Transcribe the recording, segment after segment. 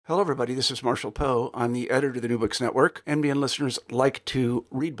Hello, everybody. This is Marshall Poe. I'm the editor of the New Books Network. NBN listeners like to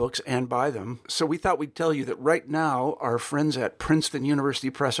read books and buy them. So we thought we'd tell you that right now, our friends at Princeton University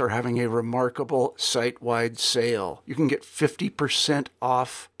Press are having a remarkable site-wide sale. You can get 50%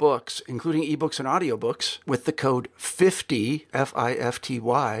 off books, including ebooks and audiobooks, with the code 50,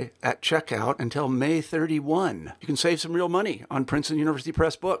 F-I-F-T-Y, at checkout until May 31. You can save some real money on Princeton University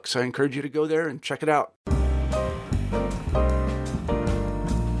Press books. I encourage you to go there and check it out.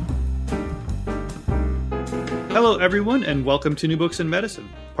 Hello, everyone, and welcome to New Books in Medicine,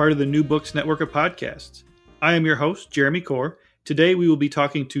 part of the New Books Network of podcasts. I am your host, Jeremy Corr. Today, we will be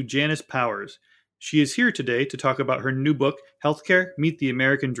talking to Janice Powers. She is here today to talk about her new book, Healthcare: Meet the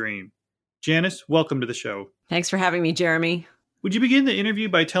American Dream. Janice, welcome to the show. Thanks for having me, Jeremy. Would you begin the interview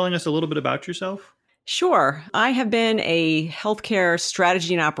by telling us a little bit about yourself? Sure. I have been a healthcare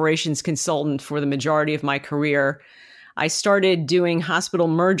strategy and operations consultant for the majority of my career. I started doing hospital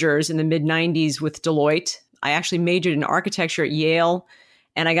mergers in the mid-90s with Deloitte. I actually majored in architecture at Yale,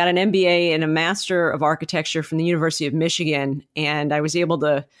 and I got an MBA and a Master of Architecture from the University of Michigan. And I was able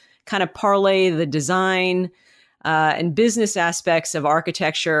to kind of parlay the design and business aspects of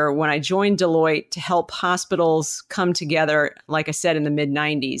architecture when I joined Deloitte to help hospitals come together, like I said, in the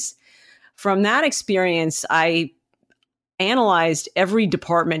mid-90s. From that experience, I analyzed every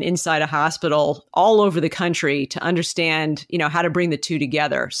department inside a hospital all over the country to understand, how to bring the two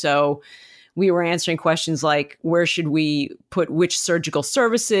together. So we were answering questions like, where should we put which surgical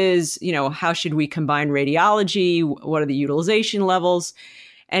services? How should we combine radiology? What are the utilization levels?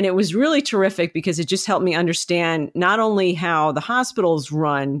 And it was really terrific because it just helped me understand not only how the hospitals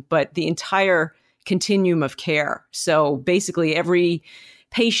run, but the entire continuum of care. So basically every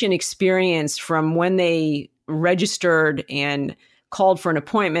patient experience from when they registered and called for an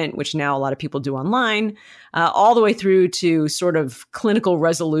appointment, which now a lot of people do online, all the way through to sort of clinical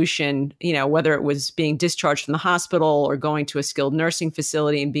resolution, whether it was being discharged from the hospital or going to a skilled nursing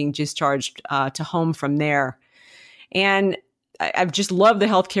facility and being discharged to home from there. And I've just loved the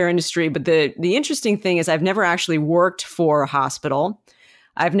healthcare industry. But the interesting thing is I've never actually worked for a hospital.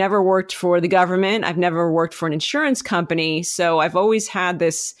 I've never worked for the government. I've never worked for an insurance company. So I've always had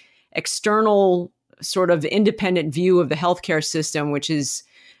this external sort of independent view of the healthcare system, which has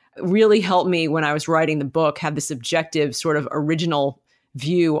really helped me when I was writing the book, have this objective sort of original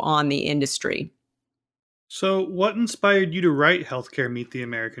view on the industry. So what inspired you to write Healthcare: Meet the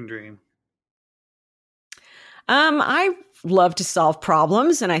American Dream? I love to solve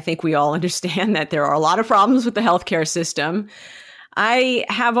problems, and I think we all understand that there are a lot of problems with the healthcare system. I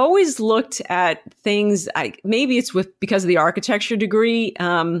have always looked at things, maybe it's because of the architecture degree,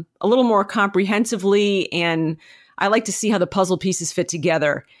 a little more comprehensively, and I like to see how the puzzle pieces fit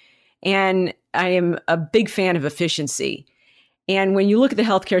together. And I am a big fan of efficiency. And when you look at the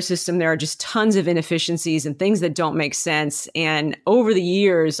healthcare system, there are just tons of inefficiencies and things that don't make sense. And over the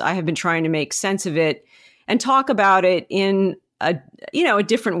years, I have been trying to make sense of it and talk about it in a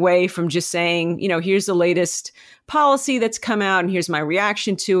different way from just saying, here's the latest policy that's come out and here's my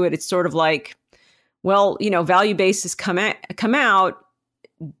reaction to it. It's sort of like, well, value-based has come out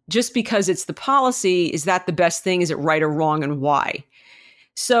just because it's the policy. Is that the best thing? Is it right or wrong, and why?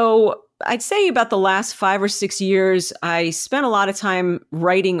 So I'd say about the last 5 or 6 years, I spent a lot of time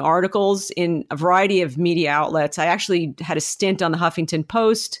writing articles in a variety of media outlets. I actually had a stint on the Huffington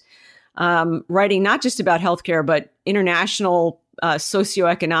Post, writing not just about healthcare, but international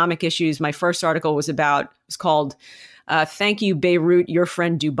socioeconomic issues. My first article was called Thank You, Beirut, Your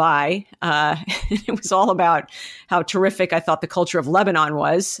Friend Dubai. It was all about how terrific I thought the culture of Lebanon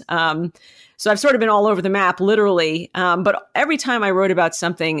was. So I've sort of been all over the map, literally. But every time I wrote about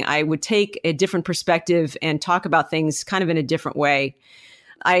something, I would take a different perspective and talk about things kind of in a different way.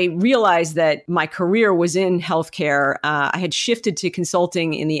 I realized that my career was in healthcare. I had shifted to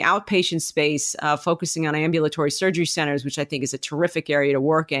consulting in the outpatient space, focusing on ambulatory surgery centers, which I think is a terrific area to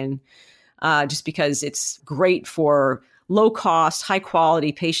work in, just because it's great for low cost, high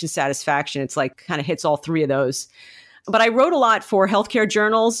quality patient satisfaction. It's like kind of hits all three of those. But I wrote a lot for healthcare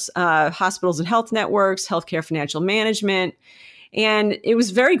journals, Hospitals and Health Networks, Healthcare Financial Management. And it was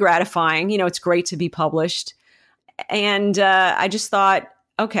very gratifying. It's great to be published. And I just thought,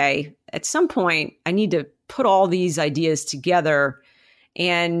 okay, at some point, I need to put all these ideas together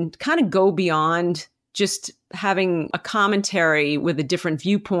and kind of go beyond just having a commentary with a different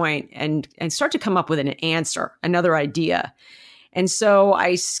viewpoint and start to come up with an answer, another idea. And so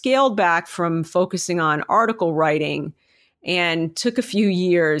I scaled back from focusing on article writing and took a few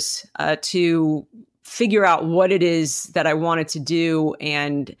years to figure out what it is that I wanted to do.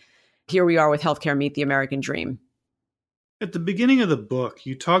 And here we are with Healthcare: Meet the American Dream. At the beginning of the book,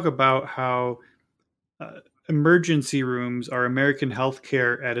 you talk about how emergency rooms are American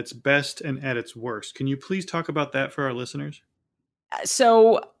healthcare at its best and at its worst. Can you please talk about that for our listeners?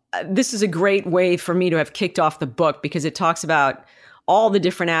 So this is a great way for me to have kicked off the book because it talks about all the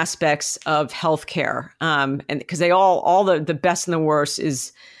different aspects of healthcare, and because they all the best and the worst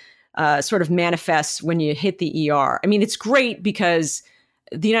is sort of manifests when you hit the ER. I mean, it's great because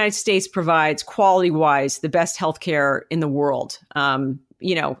the United States provides quality-wise the best healthcare in the world.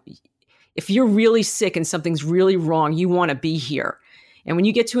 If you're really sick and something's really wrong, you want to be here. And when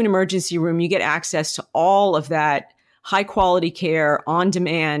you get to an emergency room, you get access to all of that high quality care on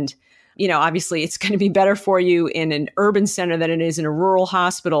demand. Obviously it's going to be better for you in an urban center than it is in a rural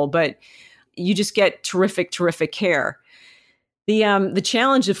hospital, but you just get terrific, terrific care. The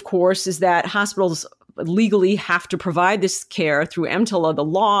challenge, of course, is that hospitals legally have to provide this care through EMTALA, the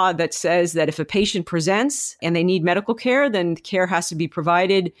law that says that if a patient presents and they need medical care, then care has to be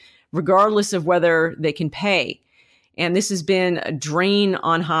provided regardless of whether they can pay. And this has been a drain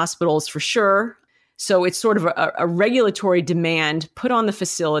on hospitals for sure. So it's sort of a regulatory demand put on the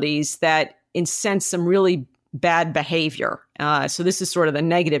facilities that incents some really bad behavior. So this is sort of the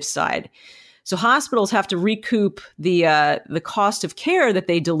negative side. So hospitals have to recoup the cost of care that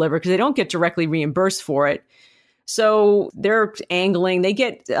they deliver because they don't get directly reimbursed for it. So they're angling. They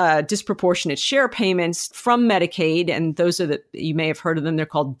get disproportionate share payments from Medicaid, and those are you may have heard of them. They're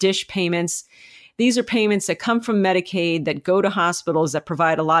called DSH payments. These are payments that come from Medicaid that go to hospitals that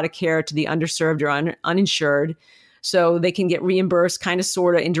provide a lot of care to the underserved or uninsured. So they can get reimbursed kind of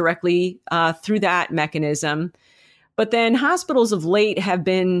sort of indirectly through that mechanism. But then hospitals of late have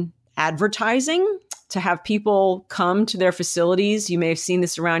been advertising to have people come to their facilities. You may have seen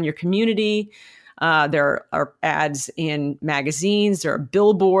this around your community. There are ads in magazines. There are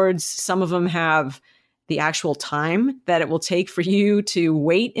billboards. Some of them have the actual time that it will take for you to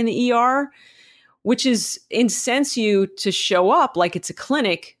wait in the ER, which incents you to show up like it's a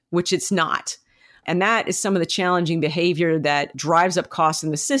clinic, which it's not. And that is some of the challenging behavior that drives up costs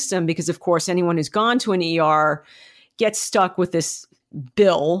in the system because, of course, anyone who's gone to an ER gets stuck with this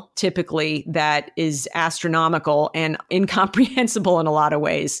bill, typically, that is astronomical and incomprehensible in a lot of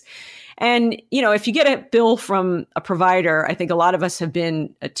ways. And, if you get a bill from a provider, I think a lot of us have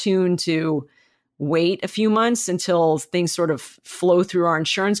been attuned to wait a few months until things sort of flow through our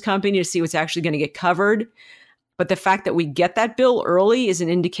insurance company to see what's actually going to get covered. But the fact that we get that bill early is an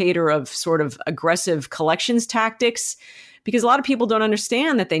indicator of sort of aggressive collections tactics because a lot of people don't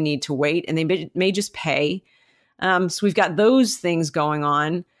understand that they need to wait and they may just pay. So we've got those things going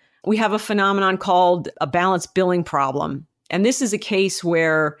on. We have a phenomenon called a balanced billing problem. And this is a case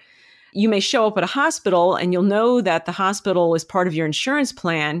where you may show up at a hospital and you'll know that the hospital is part of your insurance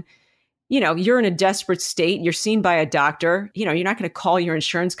plan. You're in a desperate state. You're seen by a doctor. You're not going to call your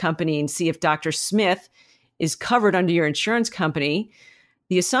insurance company and see if Dr. Smith is covered under your insurance company.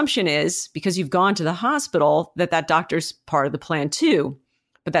 The assumption is because you've gone to the hospital that doctor's part of the plan too,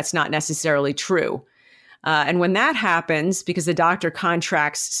 but that's not necessarily true. And when that happens, because the doctor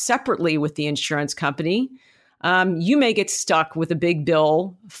contracts separately with the insurance company, you may get stuck with a big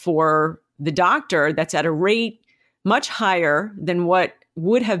bill for the doctor that's at a rate much higher than what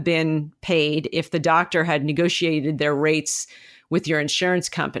would have been paid if the doctor had negotiated their rates with your insurance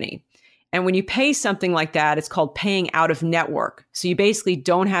company. And when you pay something like that, it's called paying out of network. So you basically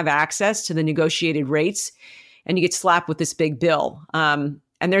don't have access to the negotiated rates and you get slapped with this big bill.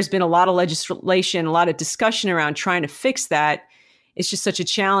 And there's been a lot of legislation, a lot of discussion around trying to fix that. It's just such a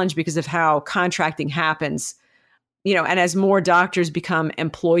challenge because of how contracting happens. And as more doctors become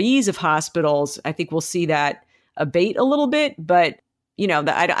employees of hospitals, I think we'll see that abate a little bit. But,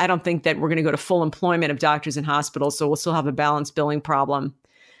 I don't think that we're going to go to full employment of doctors in hospitals. So we'll still have a balanced billing problem.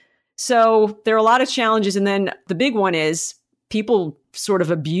 So there are a lot of challenges. And then the big one is people sort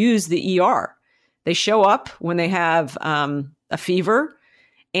of abuse the ER. They show up when they have a fever.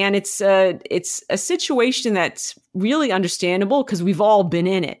 And it's a situation that's really understandable because we've all been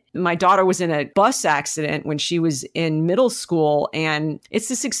in it. My daughter was in a bus accident when she was in middle school. And it's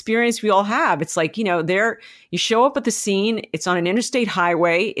this experience we all have. It's like, you show up at the scene. It's on an interstate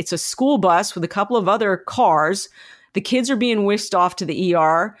highway. It's a school bus with a couple of other cars. The kids are being whisked off to the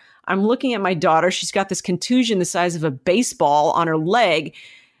ER. I'm looking at my daughter. She's got this contusion the size of a baseball on her leg.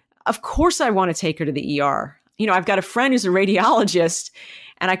 Of course, I want to take her to the ER. I've got a friend who's a radiologist.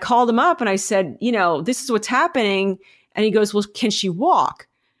 And I called him up and I said, this is what's happening. And he goes, well, can she walk?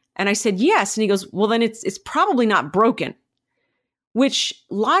 And I said, yes. And he goes, well, then it's probably not broken, which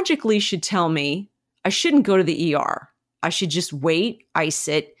logically should tell me I shouldn't go to the ER. I should just wait, ice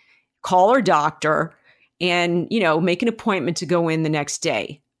it, call her doctor, and, make an appointment to go in the next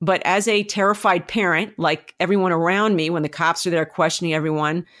day. But as a terrified parent, like everyone around me, when the cops are there questioning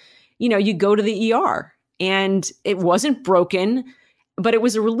everyone, you go to the ER. And it wasn't broken, but it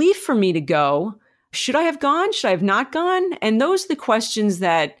was a relief for me to go. Should I have gone? Should I have not gone? And those are the questions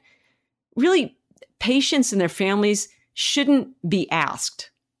that really patients and their families shouldn't be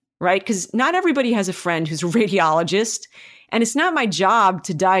asked, right? Because not everybody has a friend who's a radiologist, and it's not my job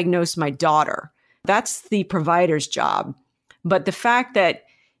to diagnose my daughter. That's the provider's job. But the fact that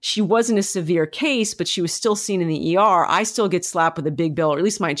she wasn't a severe case, but she was still seen in the ER, I still get slapped with a big bill, or at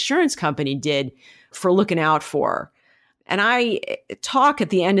least my insurance company did, for looking out for her. And I talk at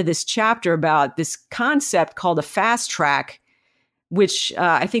the end of this chapter about this concept called a fast track, which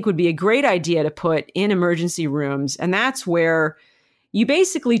I think would be a great idea to put in emergency rooms. And that's where you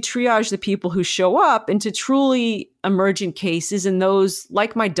basically triage the people who show up into truly emergent cases, and those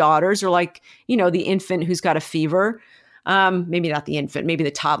like my daughters, or like, the infant who's got a fever. Maybe not the infant, maybe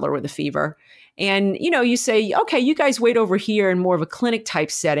the toddler with a fever. And, you say, okay, you guys wait over here in more of a clinic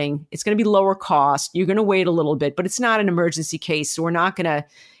type setting. It's going to be lower cost. You're going to wait a little bit, but it's not an emergency case. So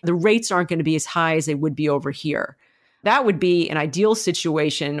the rates aren't going to be as high as they would be over here. That would be an ideal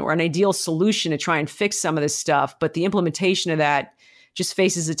situation or an ideal solution to try and fix some of this stuff. But the implementation of that just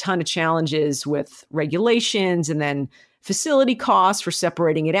faces a ton of challenges with regulations, and then facility costs for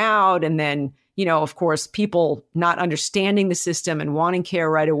separating it out. And then, of course, people not understanding the system and wanting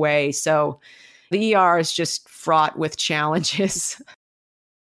care right away. So the ER is just fraught with challenges.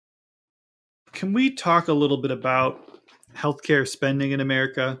 Can we talk a little bit about healthcare spending in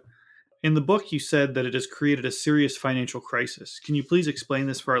America? In the book, you said that it has created a serious financial crisis. Can you please explain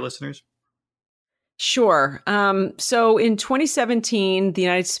this for our listeners? Sure. So in 2017, the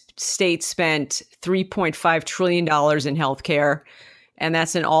United States spent $3.5 trillion in healthcare. And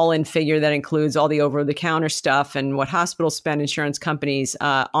that's an all-in figure that includes all the over-the-counter stuff and what hospitals spend, insurance companies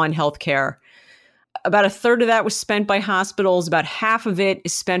on healthcare. About a third of that was spent by hospitals. About half of it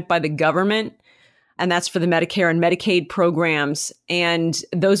is spent by the government. And that's for the Medicare and Medicaid programs. And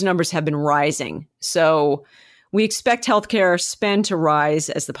those numbers have been rising. So we expect healthcare spend to rise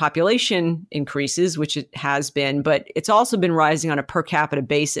as the population increases, which it has been. But it's also been rising on a per capita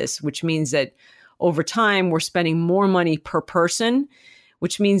basis, which means that over time, we're spending more money per person,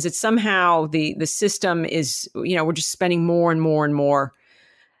 which means that somehow the system is, we're just spending more and more and more.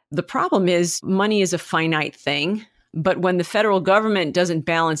 The problem is money is a finite thing, but when the federal government doesn't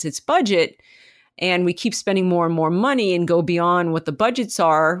balance its budget and we keep spending more and more money and go beyond what the budgets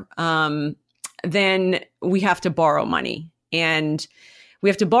are, then we have to borrow money. And we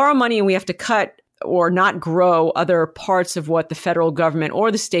have to borrow money, and we have to cut or not grow other parts of what the federal government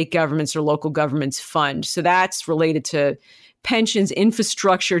or the state governments or local governments fund. So that's related to pensions,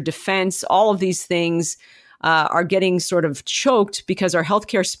 infrastructure, defense. All of these things are getting sort of choked because our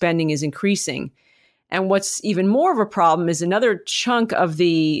healthcare spending is increasing. And what's even more of a problem is another chunk of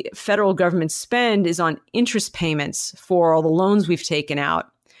the federal government spend is on interest payments for all the loans we've taken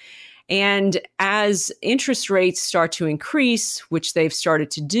out. And as interest rates start to increase, which they've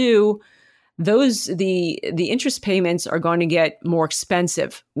started to do, the interest payments are going to get more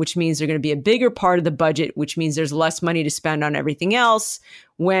expensive, which means they're going to be a bigger part of the budget, which means there's less money to spend on everything else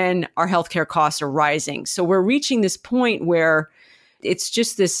when our healthcare costs are rising. So we're reaching this point where it's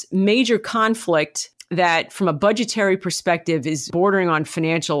just this major conflict that from a budgetary perspective is bordering on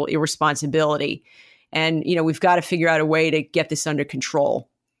financial irresponsibility. And, we've got to figure out a way to get this under control.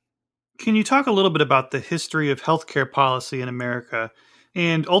 Can you talk a little bit about the history of healthcare policy in America?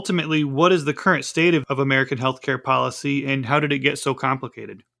 And ultimately, what is the current state of American healthcare policy, and how did it get so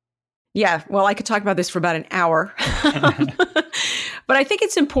complicated? Yeah, well, I could talk about this for about an hour. But I think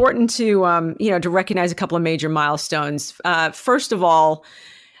it's important to, to recognize a couple of major milestones. First of all,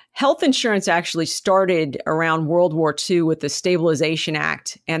 health insurance actually started around World War II with the Stabilization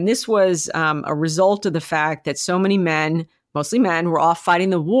Act. And this was a result of the fact that so many men, mostly men, were off fighting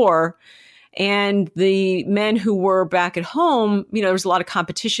the war. And the men who were back at home, there was a lot of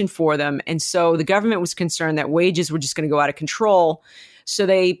competition for them. And so the government was concerned that wages were just going to go out of control. So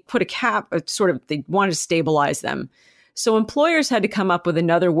they put a cap, they wanted to stabilize them. So employers had to come up with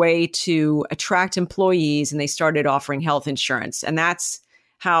another way to attract employees, and they started offering health insurance. And that's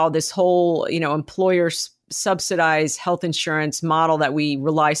how this whole, employer subsidized health insurance model that we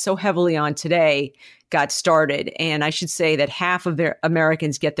rely so heavily on today got started. And I should say that half of their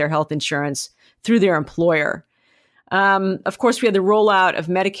Americans get their health insurance through their employer. Of course, we had the rollout of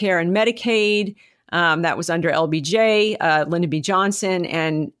Medicare and Medicaid. That was under LBJ, Lyndon B. Johnson.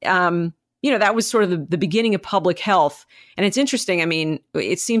 And that was sort of the beginning of public health. And it's interesting. I mean,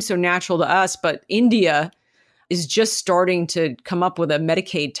 it seems so natural to us, but India is just starting to come up with a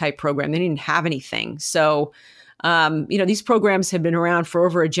Medicaid type program. They didn't have anything. So, these programs have been around for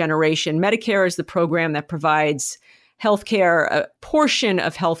over a generation. Medicare is the program that provides healthcare, a portion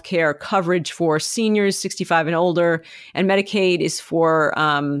of healthcare coverage for seniors 65 and older. And Medicaid is for,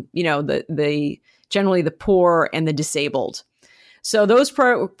 generally the poor and the disabled. So those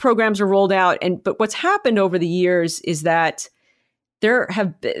programs are rolled out. But what's happened over the years is that there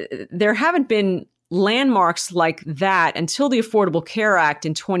haven't been landmarks like that until the Affordable Care Act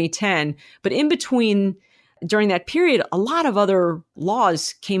in 2010. But in between, during that period, a lot of other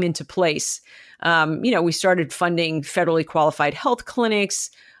laws came into place. We started funding federally qualified health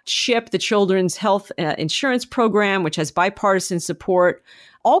clinics, CHIP, the Children's Health Insurance Program, which has bipartisan support,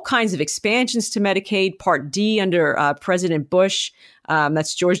 all kinds of expansions to Medicaid, Part D under President Bush.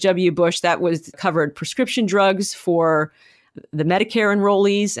 That's George W. Bush. That covered prescription drugs for the Medicare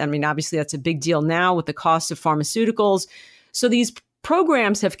enrollees. I mean, obviously, that's a big deal now with the cost of pharmaceuticals. So these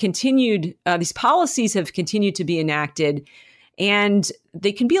programs have continued, these policies have continued to be enacted, and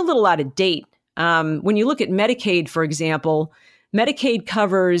they can be a little out of date. When you look at Medicaid, for example, Medicaid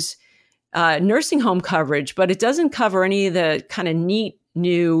covers nursing home coverage, but it doesn't cover any of the kind of neat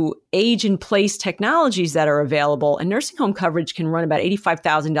new age-in-place technologies that are available. And nursing home coverage can run about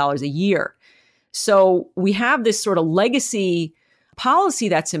 $85,000 a year. So we have this sort of legacy policy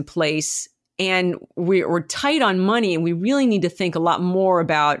that's in place, and we're tight on money, and we really need to think a lot more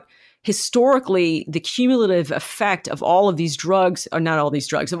about historically the cumulative effect of all of these drugs, or not all these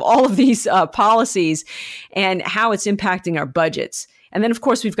drugs, of all of these policies and how it's impacting our budgets. And then, of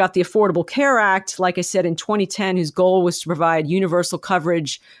course, we've got the Affordable Care Act, like I said, in 2010, whose goal was to provide universal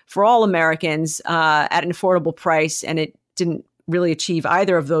coverage for all Americans at an affordable price. And it didn't really achieve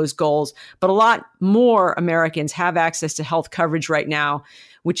either of those goals. But a lot more Americans have access to health coverage right now,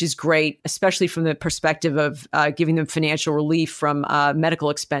 which is great, especially from the perspective of giving them financial relief from medical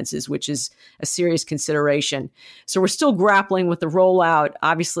expenses, which is a serious consideration. So we're still grappling with the rollout,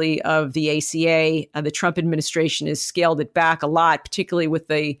 obviously, of the ACA. The Trump administration has scaled it back a lot, particularly with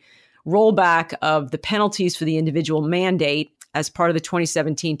the rollback of the penalties for the individual mandate as part of the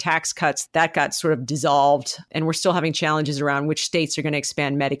 2017 tax cuts. That got sort of dissolved, and we're still having challenges around which states are going to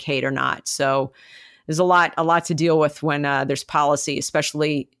expand Medicaid or not. So there's a lot to deal with when there's policy,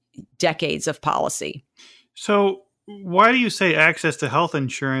 especially decades of policy. So why do you say access to health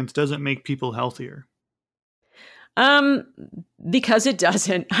insurance doesn't make people healthier? Because it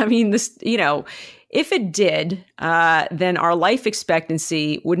doesn't. I mean, if it did, then our life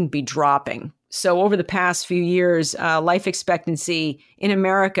expectancy wouldn't be dropping. So over the past few years, life expectancy in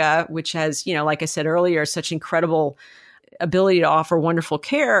America, which has, like I said earlier, such incredible ability to offer wonderful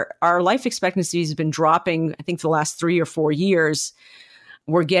care, our life expectancy has been dropping, I think, the last 3 or 4 years.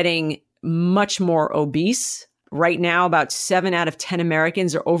 We're getting much more obese. Right now, about 7 out of 10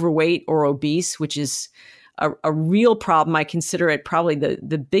 Americans are overweight or obese, which is a real problem. I consider it probably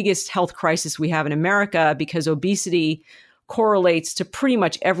the biggest health crisis we have in America, because obesity correlates to pretty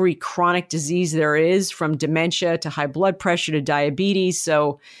much every chronic disease there is, from dementia to high blood pressure to diabetes.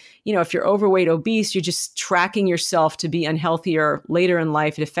 So, if you're overweight, obese, you're just tracking yourself to be unhealthier later in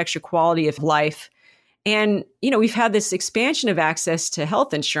life. It affects your quality of life. And, we've had this expansion of access to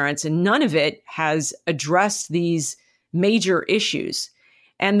health insurance, and none of it has addressed these major issues.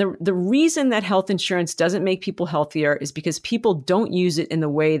 And the reason that health insurance doesn't make people healthier is because people don't use it in the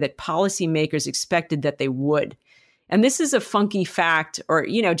way that policymakers expected that they would. And this is a funky fact, or,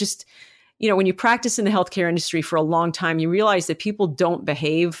 when you practice in the healthcare industry for a long time, you realize that people don't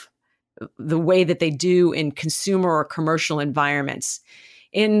behave the way that they do in consumer or commercial environments.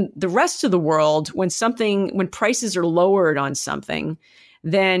 In the rest of the world, when prices are lowered on something,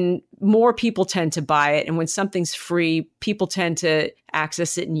 then more people tend to buy it. And when something's free, people tend to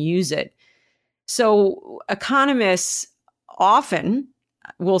access it and use it. So economists often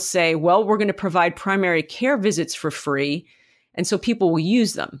will say, well, we're going to provide primary care visits for free, and so people will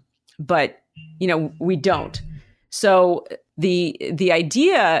use them. But, we don't. So the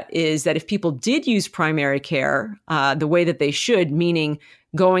idea is that if people did use primary care the way that they should, meaning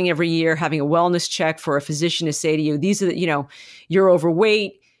going every year, having a wellness check for a physician to say to you, these are you're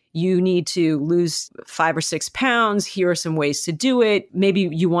overweight, you need to lose 5 or 6 pounds. Here are some ways to do it. Maybe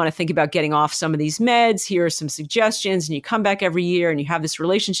you want to think about getting off some of these meds. Here are some suggestions. And you come back every year and you have this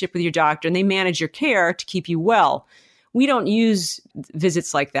relationship with your doctor, and they manage your care to keep you well. We don't use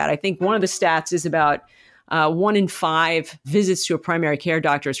visits like that. I think one of the stats is about 1 in 5 visits to a primary care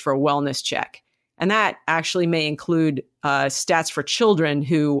doctor is for a wellness check. And that actually may include stats for children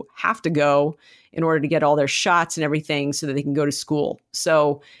who have to go in order to get all their shots and everything so that they can go to school.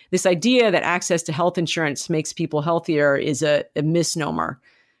 So this idea that access to health insurance makes people healthier is a misnomer.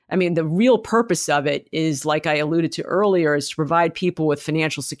 I mean, the real purpose of it is, like I alluded to earlier, is to provide people with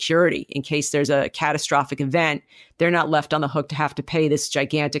financial security in case there's a catastrophic event. They're not left on the hook to have to pay this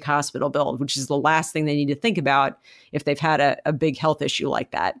gigantic hospital bill, which is the last thing they need to think about if they've had a big health issue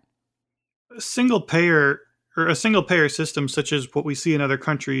like that. A single payer system, such as what we see in other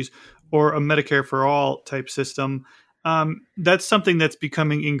countries, or a Medicare for all type system, that's something that's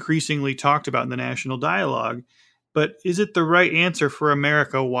becoming increasingly talked about in the national dialogue. But is it the right answer for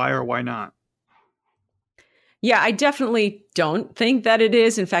America? Why or why not? Yeah, I definitely don't think that it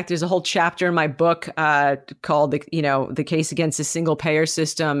is. In fact, there's a whole chapter in my book called the Case Against a Single Payer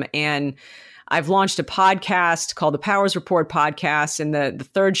System. And I've launched a podcast called the Powers Report Podcast. And the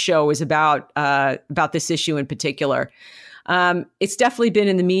third show is about this issue in particular. It's definitely been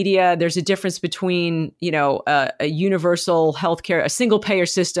in the media. There's a difference between, a universal healthcare, a single payer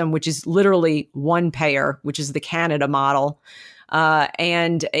system, which is literally one payer, which is the Canada model,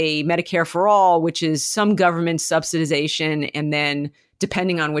 and a Medicare for all, which is some government subsidization. And then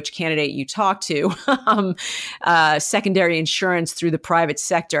depending on which candidate you talk to, secondary insurance through the private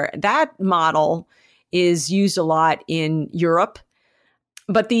sector. That model is used a lot in Europe.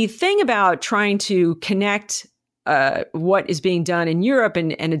 But the thing about trying to connect what is being done in Europe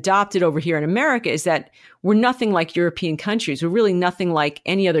and adopted over here in America is that we're nothing like European countries. We're really nothing like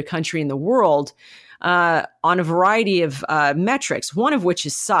any other country in the world on a variety of metrics, one of which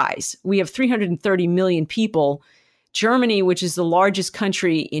is size. We have 330 million people. Germany, which is the largest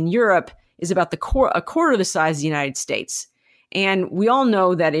country in Europe, is about a quarter of the size of the United States. And we all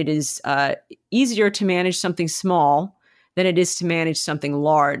know that it is easier to manage something small than it is to manage something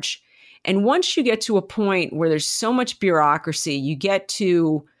large. And once you get to a point where there's so much bureaucracy, you get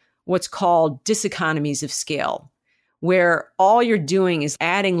to what's called diseconomies of scale, where all you're doing is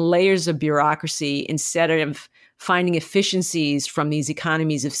adding layers of bureaucracy instead of finding efficiencies from these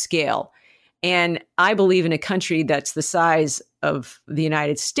economies of scale. And I believe in a country that's the size of the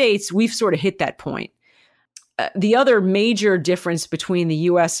United States, we've sort of hit that point. The other major difference between the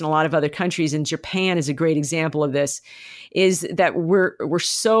US and a lot of other countries, and Japan is a great example of this, is that we're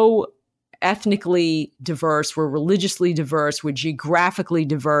so ethnically diverse, we're religiously diverse, we're geographically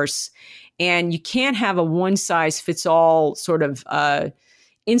diverse, and you can't have a one-size-fits-all sort of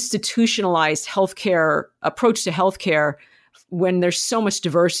institutionalized healthcare approach to healthcare when there's so much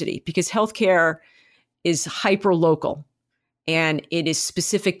diversity, because healthcare is hyper-local and it is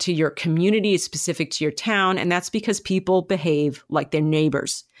specific to your community, it's specific to your town, and that's because people behave like their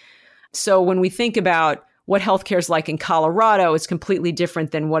neighbors. So when we think about what healthcare is like in Colorado, it's completely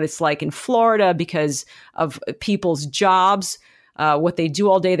different than what it's like in Florida because of people's jobs, what they do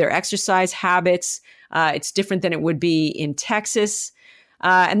all day, their exercise habits. It's different than it would be in Texas.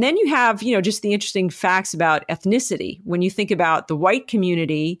 And then you have, just the interesting facts about ethnicity. When you think about the white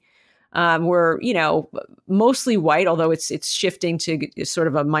community, we're, mostly white, although it's shifting to sort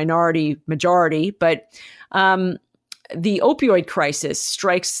of a minority majority, but the opioid crisis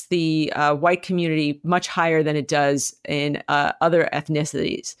strikes the white community much higher than it does in other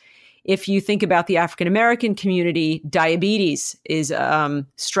ethnicities. If you think about the African American community, diabetes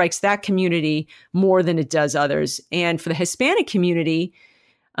strikes that community more than it does others. And for the Hispanic community,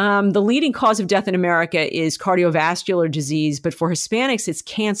 the leading cause of death in America is cardiovascular disease, but for Hispanics, it's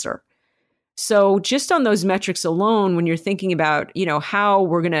cancer. So just on those metrics alone, when you're thinking about, how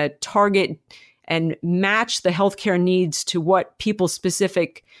we're going to target and match the healthcare needs to what people's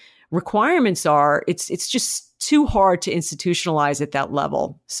specific requirements are, it's just too hard to institutionalize at that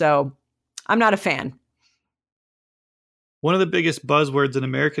level. So I'm not a fan. One of the biggest buzzwords in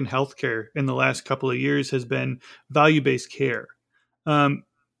American healthcare in the last couple of years has been value-based care. Can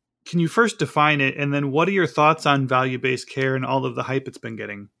you first define it? And then what are your thoughts on value-based care and all of the hype it's been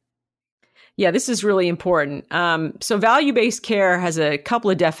getting? Yeah, this is really important. So value-based care has a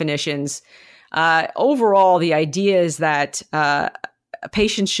couple of definitions. Overall, the idea is that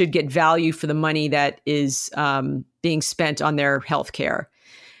patients should get value for the money that is being spent on their health care.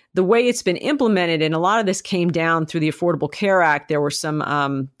 The way it's been implemented, and a lot of this came down through the Affordable Care Act, there were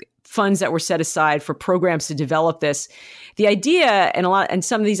some funds that were set aside for programs to develop this. The idea, and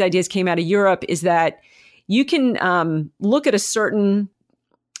some of these ideas came out of Europe, is that you can look at a certain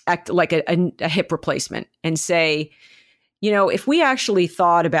act like a hip replacement and say, if we actually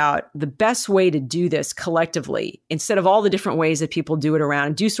thought about the best way to do this collectively, instead of all the different ways that people do it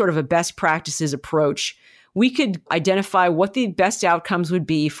around, do sort of a best practices approach, we could identify what the best outcomes would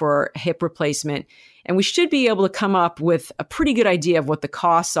be for hip replacement. And we should be able to come up with a pretty good idea of what the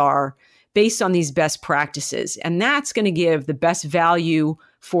costs are based on these best practices. And that's going to give the best value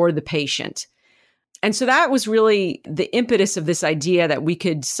for the patient. And so that was really the impetus of this idea that we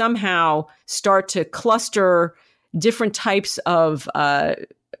could somehow start to cluster different types of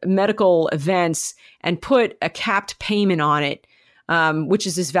medical events and put a capped payment on it, which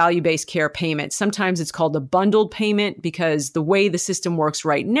is this value-based care payment. Sometimes it's called a bundled payment because the way the system works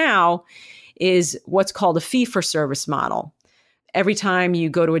right now is what's called a fee-for-service model. Every time you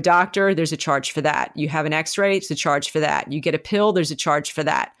go to a doctor, there's a charge for that. You have an x-ray, it's a charge for that. You get a pill, there's a charge for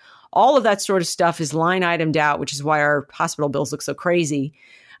that. All of that sort of stuff is line itemed out, which is why our hospital bills look so crazy.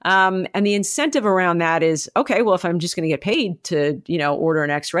 And the incentive around that is, okay, well, if I'm just going to get paid to, order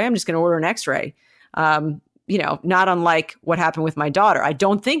an x-ray, I'm just going to order an x-ray. Not unlike what happened with my daughter. I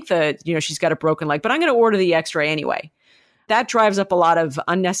don't think that, she's got a broken leg, but I'm going to order the x-ray anyway. That drives up a lot of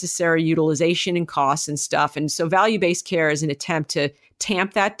unnecessary utilization and costs and stuff. And so value-based care is an attempt to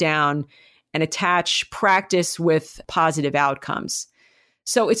tamp that down and attach practice with positive outcomes.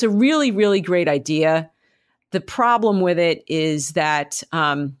 So it's a really, really great idea. The problem with it is that,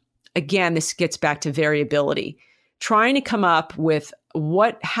 again, this gets back to variability. Trying to come up with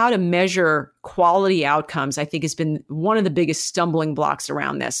how to measure quality outcomes, I think, has been one of the biggest stumbling blocks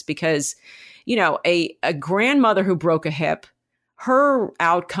around this because, a grandmother who broke a hip, her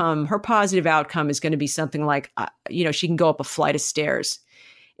positive outcome is going to be something like, she can go up a flight of stairs.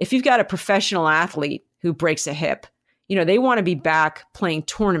 If you've got a professional athlete who breaks a hip, they want to be back playing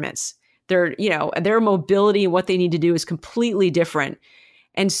tournaments. Their mobility and what they need to do is completely different.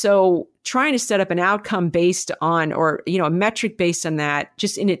 And so trying to set up an outcome based on, or, a metric based on that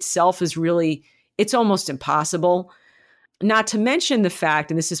just in itself is really, it's almost impossible. Not to mention the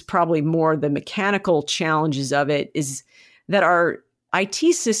fact, and this is probably more the mechanical challenges of it, is that our IT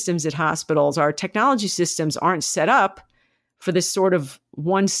systems at hospitals, our technology systems aren't set up for this sort of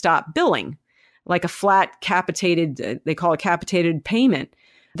one-stop billing, like a flat capitated, they call it capitated payment.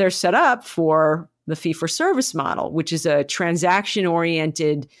 They're set up for the fee-for-service model, which is a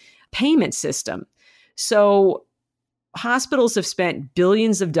transaction-oriented payment system. So hospitals have spent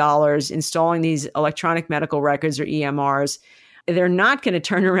billions of dollars installing these electronic medical records or EMRs. They're not going to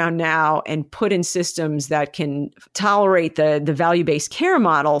turn around now and put in systems that can tolerate the value-based care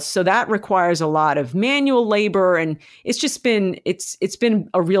model. So that requires a lot of manual labor. And it's been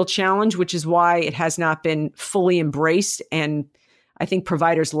a real challenge, which is why it has not been fully embraced. And I think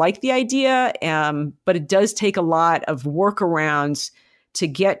providers like the idea, but it does take a lot of workarounds to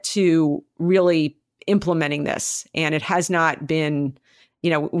get to really implementing this. And it has not been,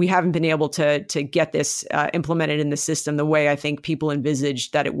 we haven't been able to get this implemented in the system the way I think people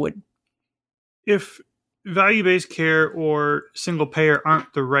envisaged that it would. If value-based care or single payer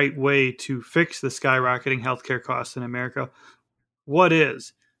aren't the right way to fix the skyrocketing healthcare costs in America, what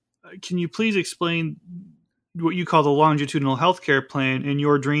is? Can you please explain what you call the longitudinal healthcare plan and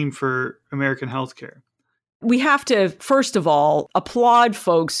your dream for American healthcare? We have to, first of all, applaud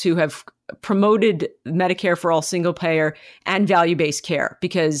folks who have promoted Medicare for all single payer and value-based care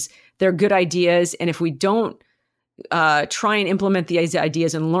because they're good ideas. And if we don't try and implement these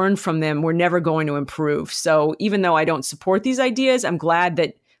ideas and learn from them, we're never going to improve. So even though I don't support these ideas, I'm glad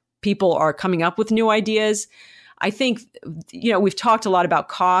that people are coming up with new ideas. I think, we've talked a lot about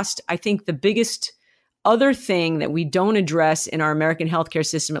cost. I think the biggest other thing that we don't address in our American healthcare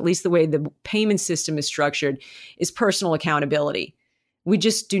system, at least the way the payment system is structured, is personal accountability. We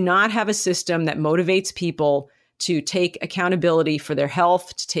just do not have a system that motivates people to take accountability for their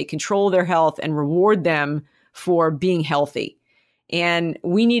health, to take control of their health, and reward them for being healthy. And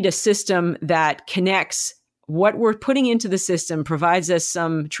we need a system that connects what we're putting into the system, provides us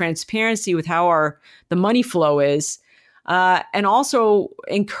some transparency with how the money flow is, and also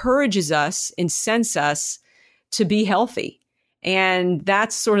encourages us, incents us to be healthy. And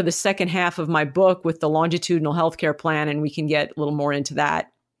that's sort of the second half of my book with the longitudinal healthcare plan, and we can get a little more into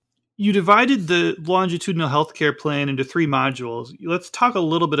that. You divided the longitudinal healthcare plan into 3 modules. Let's talk a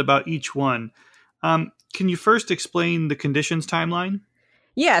little bit about each one. Can you first explain the conditions timeline?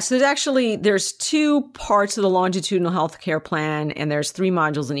 Yes, there's 2 parts of the longitudinal healthcare plan, and there's 3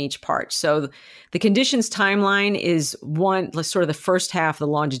 modules in each part. So the conditions timeline is sort of the first half of the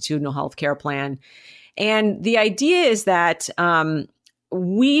longitudinal healthcare plan. And the idea is that I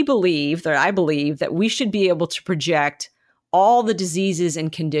believe that we should be able to project all the diseases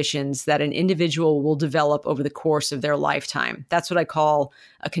and conditions that an individual will develop over the course of their lifetime. That's what I call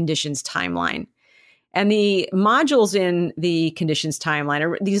a conditions timeline. And the modules in the conditions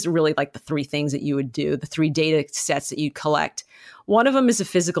timeline these are really like the three things that you would do, the three data sets that you collect. One of them is a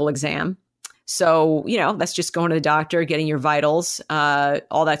physical exam. So, that's just going to the doctor, getting your vitals,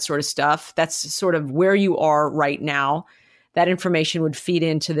 all that sort of stuff. That's sort of where you are right now. That information would feed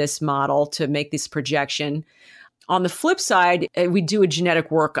into this model to make this projection. On the flip side, we do a genetic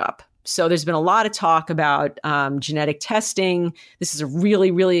workup. So there's been a lot of talk about genetic testing. This is a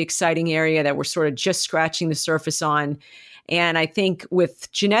really, really exciting area that we're sort of just scratching the surface on. And I think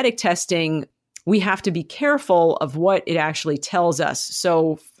with genetic testing, we have to be careful of what it actually tells us.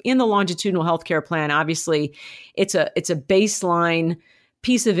 So in the longitudinal healthcare plan, obviously, it's a baseline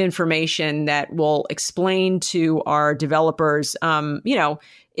piece of information that will explain to our developers,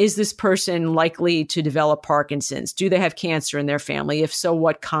 is this person likely to develop Parkinson's? Do they have cancer in their family? If so,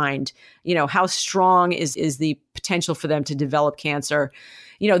 what kind? How strong is the potential for them to develop cancer?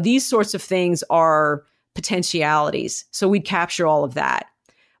 These sorts of things are potentialities. So we'd capture all of that.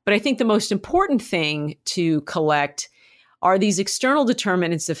 But I think the most important thing to collect are these external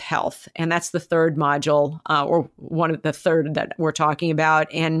determinants of health. And that's the third module, or one of the third that we're talking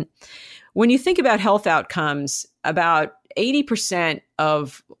about. And when you think about health outcomes, about 80%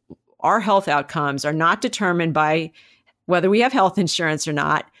 of our health outcomes are not determined by whether we have health insurance or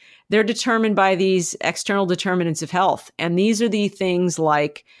not. They're determined by these external determinants of health. And these are the things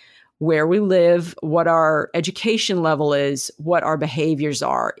like where we live, what our education level is, what our behaviors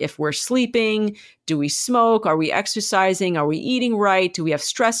are. If we're sleeping, do we smoke? Are we exercising? Are we eating right? Do we have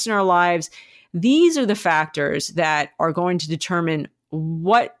stress in our lives? These are the factors that are going to determine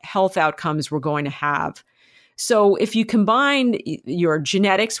what health outcomes we're going to have. So if you combine your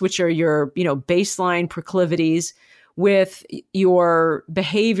genetics, which are your, baseline proclivities, with your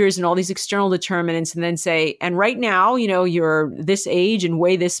behaviors and all these external determinants, and then say, and right now, you're this age and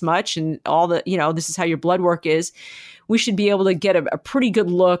weigh this much and all the, this is how your blood work is, we should be able to get a pretty good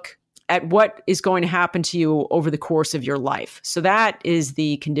look at what is going to happen to you over the course of your life. So that is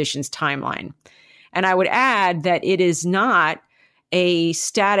the conditions timeline. And I would add that it is not a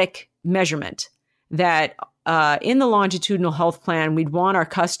static measurement, that in the longitudinal health plan, we'd want our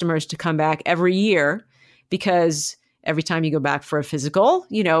customers to come back every year, because every time you go back for a physical,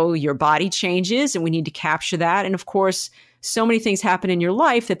 your body changes and we need to capture that. And of course, so many things happen in your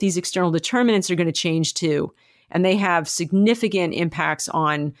life that these external determinants are going to change too. And they have significant impacts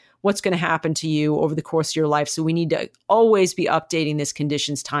on what's going to happen to you over the course of your life. So we need to always be updating this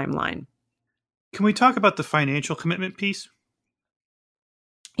conditions timeline. Can we talk about the financial commitment piece?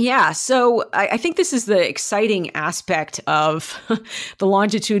 Yeah, so I think this is the exciting aspect of the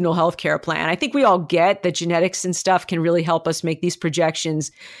longitudinal healthcare plan. I think we all get that genetics and stuff can really help us make these projections,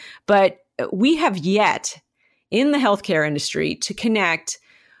 but we have yet in the healthcare industry to connect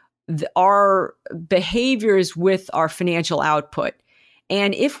our behaviors with our financial output.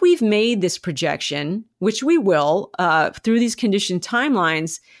 And if we've made this projection, which we will through these condition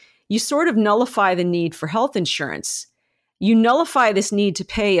timelines, you sort of nullify the need for health insurance. You nullify this need to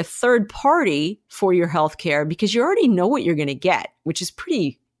pay a third party for your healthcare because you already know what you're going to get, which is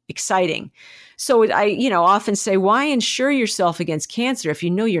pretty exciting. So I, often say, why insure yourself against cancer if you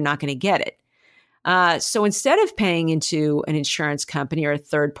know you're not going to get it? So instead of paying into an insurance company or a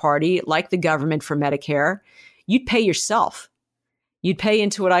third party like the government for Medicare, you'd pay yourself. You'd pay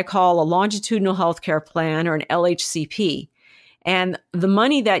into what I call a longitudinal healthcare plan, or an LHCP. And the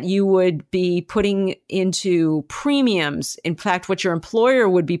money that you would be putting into premiums, in fact, what your employer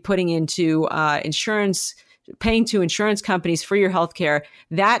would be putting into insurance, paying to insurance companies for your healthcare,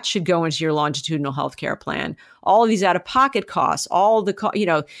 that should go into your longitudinal healthcare plan. All of these out-of-pocket costs, all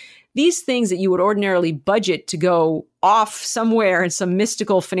the, these things that you would ordinarily budget to go off somewhere in some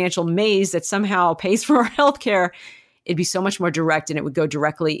mystical financial maze that somehow pays for our healthcare, it'd be so much more direct, and it would go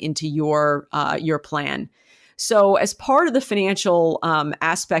directly into your plan. So as part of the financial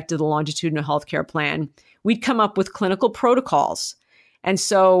aspect of the longitudinal healthcare plan, we'd come up with clinical protocols. And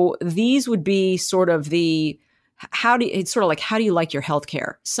so these would be sort of how do you like your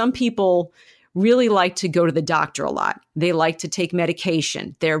healthcare? Some people really like to go to the doctor a lot. They like to take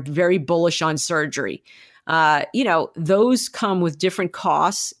medication. They're very bullish on surgery. Those come with different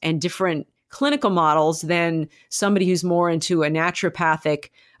costs and different clinical models than somebody who's more into a naturopathic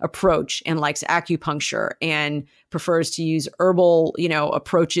approach and likes acupuncture and prefers to use herbal,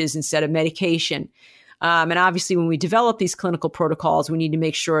 approaches instead of medication. And obviously, when we develop these clinical protocols, we need to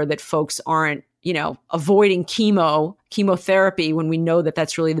make sure that folks aren't, avoiding chemotherapy when we know that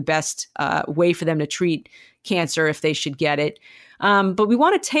that's really the best way for them to treat cancer if they should get it. But we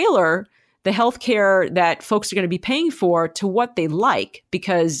want to tailor the healthcare that folks are going to be paying for to what they like,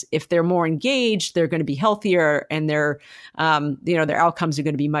 because if they're more engaged, they're going to be healthier and their outcomes are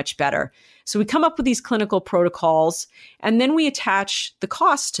going to be much better. So we come up with these clinical protocols and then we attach the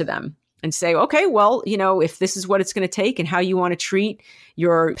cost to them and say, okay, well, if this is what it's going to take and how you want to treat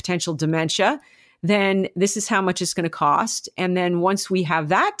your potential dementia, then this is how much it's going to cost. And then once we have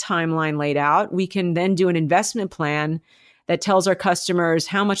that timeline laid out, we can then do an investment plan that tells our customers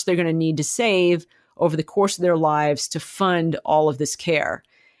how much they're going to need to save over the course of their lives to fund all of this care.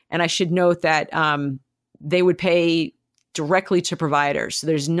 And I should note that they would pay directly to providers. So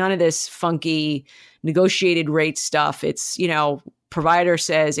there's none of this funky negotiated rate stuff. It's, provider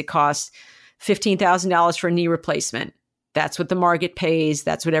says it costs $15,000 for a knee replacement. That's what the market pays.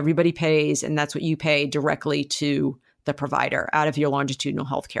 That's what everybody pays. And that's what you pay directly to the provider out of your longitudinal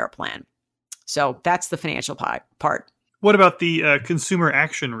healthcare plan. So that's the financial part. What about the consumer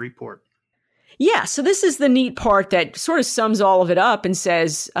action report? Yeah, so this is the neat part that sort of sums all of it up and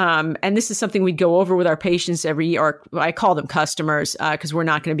says, and this is something we go over with our patients every year, or I call them customers because we're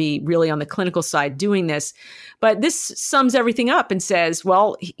not going to be really on the clinical side doing this. But this sums everything up and says,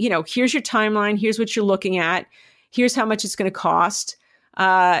 well, here's your timeline. Here's what you're looking at. Here's how much it's going to cost.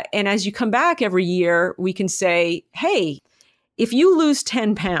 And as you come back every year, we can say, hey, if you lose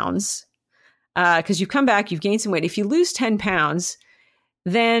 10 pounds, because you've come back, you've gained some weight. If you lose 10 pounds,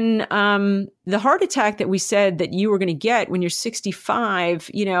 then the heart attack that we said that you were going to get when you're 65,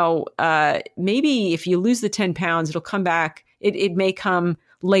 maybe if you lose the 10 pounds, it'll come back. It may come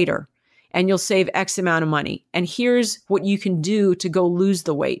later and you'll save X amount of money. And here's what you can do to go lose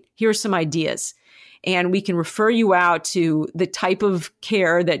the weight. Here are some ideas. And we can refer you out to the type of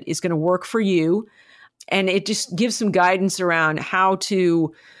care that is going to work for you. And it just gives some guidance around how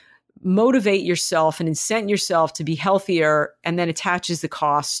to motivate yourself and incent yourself to be healthier, and then attaches the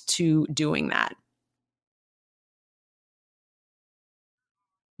cost to doing that.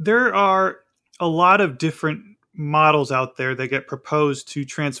 There are a lot of different models out there that get proposed to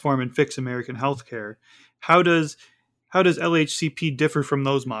transform and fix American healthcare. How does LHCP differ from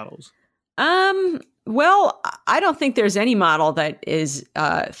those models? Well, I don't think there's any model that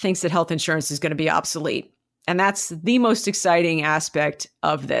thinks that health insurance is going to be obsolete. And that's the most exciting aspect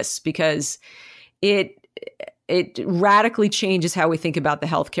of this, because it radically changes how we think about the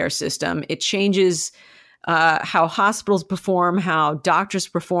healthcare system. It changes how hospitals perform, how doctors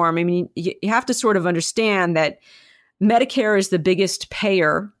perform. I mean, you have to sort of understand that Medicare is the biggest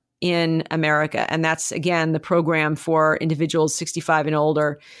payer in America. And that's, again, the program for individuals 65 and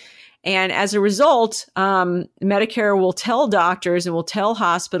older. And as a result, Medicare will tell doctors and will tell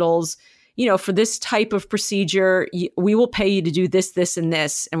hospitals, for this type of procedure, we will pay you to do this, this, and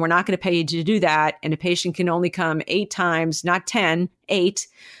this, and we're not going to pay you to do that. And a patient can only come 8 times, not 10, 8.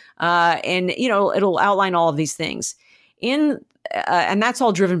 And, it'll outline all of these things. And that's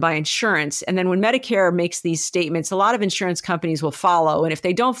all driven by insurance. And then when Medicare makes these statements, a lot of insurance companies will follow. And if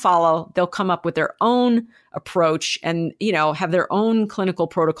they don't follow, they'll come up with their own approach and, have their own clinical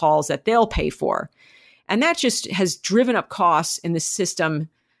protocols that they'll pay for. And that just has driven up costs in the system.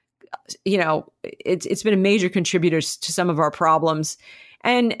 It's been a major contributor to some of our problems.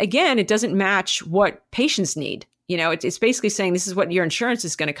 And again, it doesn't match what patients need. It's basically saying this is what your insurance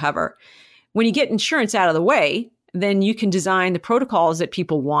is going to cover. When you get insurance out of the way, then you can design the protocols that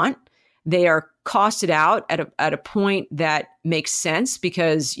people want. They are costed out at a point that makes sense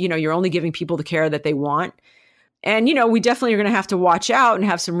because, you're only giving people the care that they want. And, we definitely are going to have to watch out and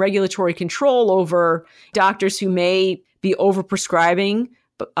have some regulatory control over doctors who may be overprescribing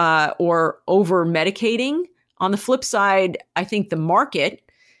or over-medicating. On the flip side, I think the market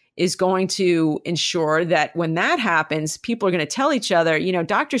is going to ensure that when that happens, people are going to tell each other,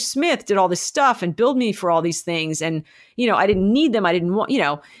 Dr. Smith did all this stuff and billed me for all these things. And, I didn't need them. I didn't want,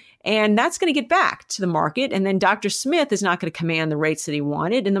 and that's going to get back to the market. And then Dr. Smith is not going to command the rates that he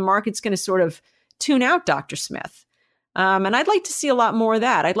wanted. And the market's going to sort of tune out Dr. Smith. And I'd like to see a lot more of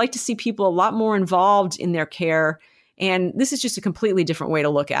that. I'd like to see people a lot more involved in their care. And this is just a completely different way to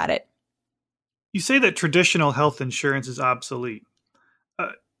look at it. You say that traditional health insurance is obsolete.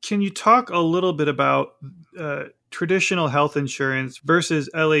 Can you talk a little bit about traditional health insurance versus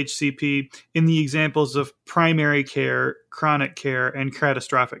LHCP in the examples of primary care, chronic care, and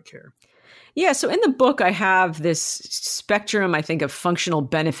catastrophic care? Yeah, so in the book, I have this spectrum, I think, of functional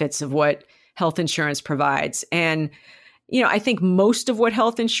benefits of what health insurance provides. And, I think most of what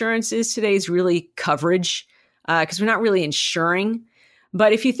health insurance is today is really coverage, because we're not really insuring.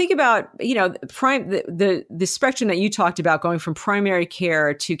 But if you think about, the spectrum that you talked about going from primary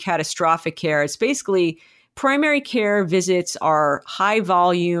care to catastrophic care, it's basically primary care visits are high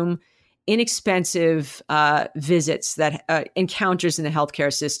volume, inexpensive visits, that encounters in the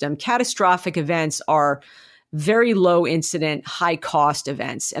healthcare system. Catastrophic events are very low incident, high cost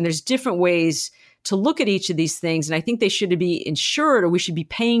events. And there's different ways to look at each of these things. And I think they should be insured, or we should be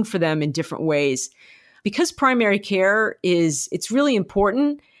paying for them in different ways. Because primary care it's really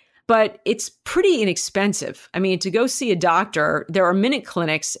important, but it's pretty inexpensive. I mean, to go see a doctor, there are minute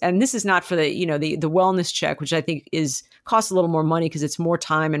clinics, and this is not for the wellness check, which I think costs a little more money because it's more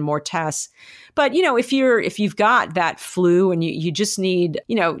time and more tests. But, if you've got that flu and you just need,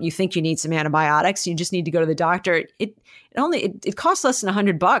 you think you need some antibiotics, you just need to go to the doctor, it costs less than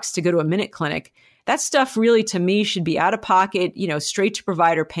 $100 to go to a minute clinic. That stuff really, to me, should be out of pocket, straight to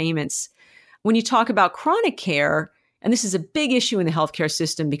provider payments. When you talk about chronic care, and this is a big issue in the healthcare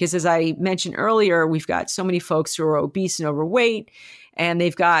system, because as I mentioned earlier, we've got so many folks who are obese and overweight, and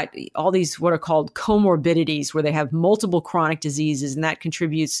they've got all these what are called comorbidities, where they have multiple chronic diseases, and that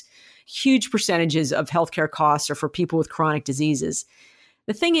contributes huge percentages of healthcare costs are for people with chronic diseases.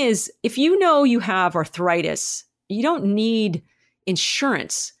 The thing is, if you know you have arthritis, you don't need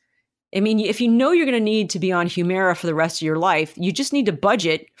insurance. I mean, if you know you're going to need to be on Humira for the rest of your life, you just need to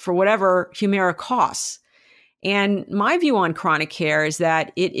budget for whatever Humira costs. And my view on chronic care is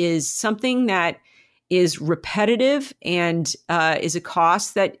that it is something that is repetitive and is a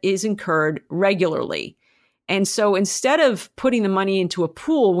cost that is incurred regularly. And so instead of putting the money into a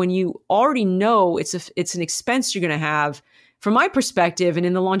pool when you already know it's an expense you're going to have, from my perspective and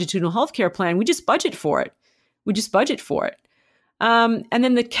in the longitudinal healthcare plan, we just budget for it. And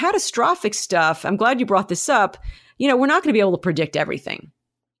then the catastrophic stuff, I'm glad you brought this up. We're not going to be able to predict everything.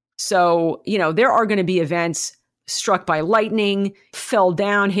 So, there are going to be events struck by lightning, fell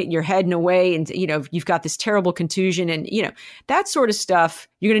down, hit your head in a way, and, you've got this terrible contusion and, that sort of stuff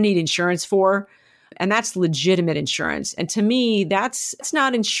you're going to need insurance for. And that's legitimate insurance. And to me, it's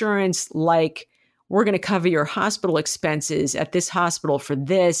not insurance like we're going to cover your hospital expenses at this hospital for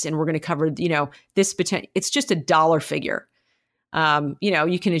this, and we're going to cover, this potential. It's just a dollar figure.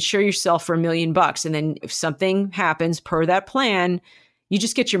 You can insure yourself for $1 million, and then if something happens per that plan, you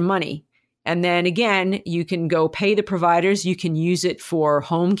just get your money. And then again, you can go pay the providers. You can use it for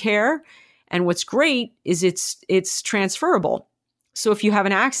home care. And what's great is it's transferable. So if you have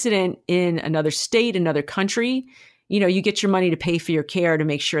an accident in another state, another country, you get your money to pay for your care to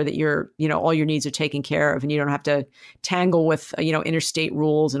make sure that all your needs are taken care of, and you don't have to tangle with, interstate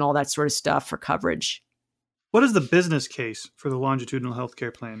rules and all that sort of stuff for coverage. What is the business case for the longitudinal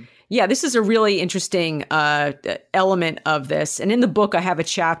healthcare plan? Yeah, this is a really interesting element of this. And in the book, I have a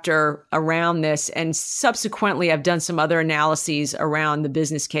chapter around this. And subsequently, I've done some other analyses around the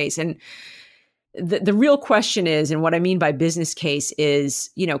business case. And the real question is, and what I mean by business case is,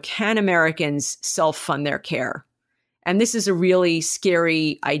 can Americans self-fund their care? And this is a really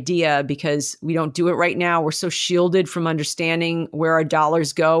scary idea because we don't do it right now. We're so shielded from understanding where our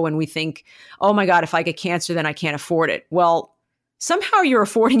dollars go. And we think, oh my God, if I get cancer, then I can't afford it. Well, somehow you're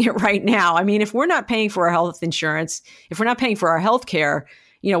affording it right now. I mean, if we're not paying for our health insurance, if we're not paying for our health care,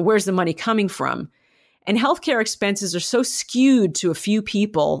 where's the money coming from? And healthcare expenses are so skewed to a few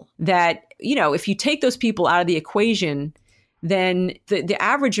people that, if you take those people out of the equation, then the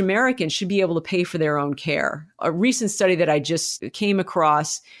average American should be able to pay for their own care. A recent study that I just came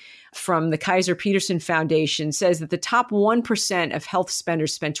across from the Kaiser Peterson Foundation says that the top 1% of health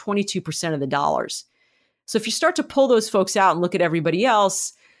spenders spend 22% of the dollars. So if you start to pull those folks out and look at everybody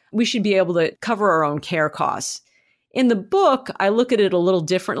else, we should be able to cover our own care costs. In the book, I look at it a little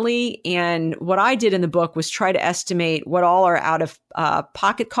differently. And what I did in the book was try to estimate what all our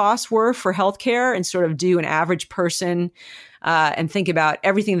out-of-pocket costs were for healthcare and sort of do an average person and think about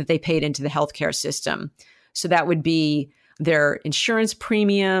everything that they paid into the healthcare system. So that would be their insurance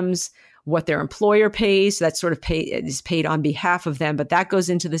premiums, what their employer pays. So that sort of is paid on behalf of them, but that goes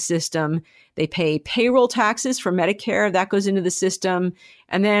into the system. They pay payroll taxes for Medicare. That goes into the system.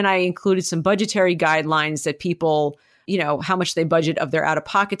 And then I included some budgetary guidelines that people, how much they budget of their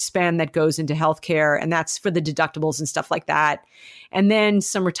out-of-pocket spend that goes into healthcare. And that's for the deductibles and stuff like that. And then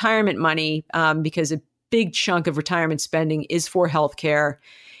some retirement money, because a big chunk of retirement spending is for healthcare.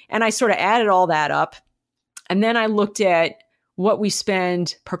 And I sort of added all that up. And then I looked at what we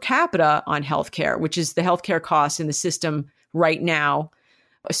spend per capita on healthcare, which is the healthcare costs in the system right now,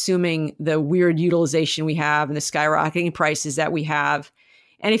 assuming the weird utilization we have and the skyrocketing prices that we have.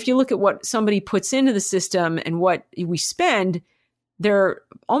 And if you look at what somebody puts into the system and what we spend, they're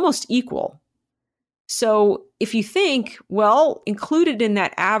almost equal. So if you think, well, included in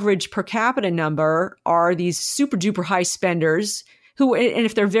that average per capita number are these super duper high spenders who, and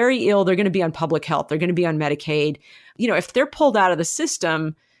if they're very ill, they're going to be on public health, they're going to be on Medicaid. If they're pulled out of the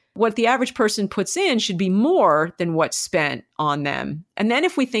system, what the average person puts in should be more than what's spent on them. And then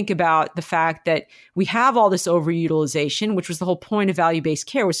if we think about the fact that we have all this overutilization, which was the whole point of value-based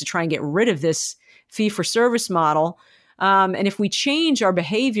care, was to try and get rid of this fee-for-service model. And if we change our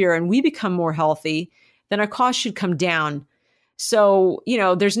behavior and we become more healthy, then our costs should come down. So,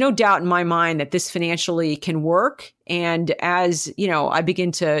 there's no doubt in my mind that this financially can work. And as, I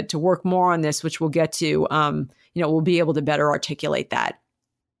begin to work more on this, which we'll get to, we'll be able to better articulate that.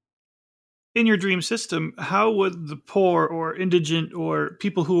 In your dream system, how would the poor or indigent or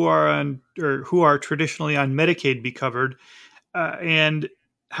people who are on or who are traditionally on Medicaid be covered? And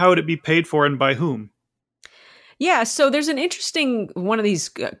how would it be paid for and by whom? Yeah, so there's an interesting one of these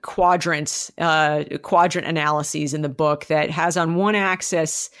quadrant analyses in the book that has on one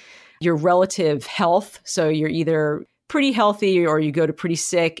axis your relative health. So you're either pretty healthy or you go to pretty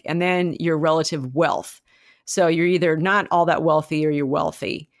sick, and then your relative wealth. So you're either not all that wealthy or you're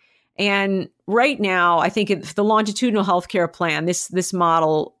wealthy. And right now, I think the longitudinal healthcare plan, this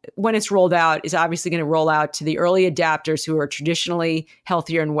model, when it's rolled out, is obviously going to roll out to the early adapters who are traditionally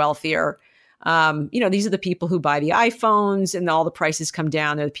healthier and wealthier. These are the people who buy the iPhones and all the prices come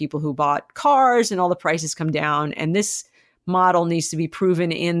down. They're the people who bought cars and all the prices come down. And this model needs to be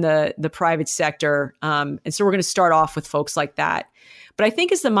proven in the private sector. And so we're going to start off with folks like that. But I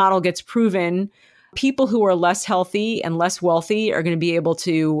think as the model gets proven, people who are less healthy and less wealthy are going to be able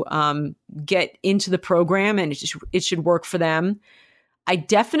to get into the program, and it should work for them. I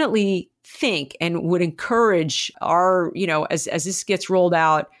definitely think and would encourage as this gets rolled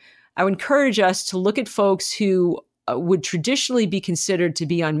out, I would encourage us to look at folks who would traditionally be considered to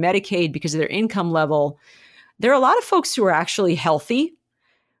be on Medicaid because of their income level. There are a lot of folks who are actually healthy,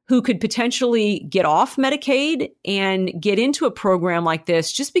 who could potentially get off Medicaid and get into a program like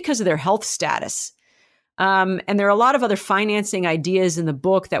this just because of their health status. And there are a lot of other financing ideas in the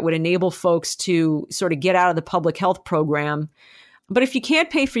book that would enable folks to sort of get out of the public health program. But if you can't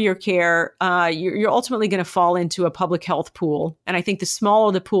pay for your care, you're ultimately going to fall into a public health pool. And I think the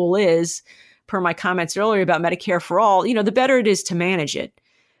smaller the pool is, per my comments earlier about Medicare for all, the better it is to manage it.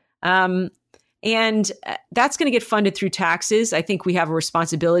 And that's going to get funded through taxes. I think we have a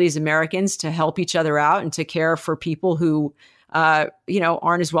responsibility as Americans to help each other out and to care for people who,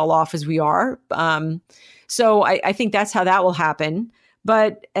 aren't as well off as we are. So I think that's how that will happen.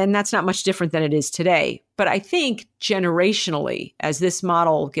 And that's not much different than it is today. But I think generationally, as this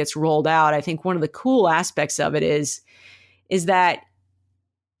model gets rolled out, I think one of the cool aspects of it is that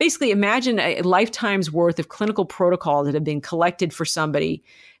basically imagine a lifetime's worth of clinical protocols that have been collected for somebody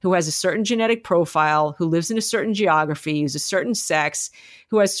who has a certain genetic profile, who lives in a certain geography, who's a certain sex,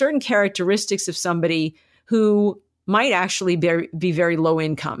 who has certain characteristics of somebody who might actually be very low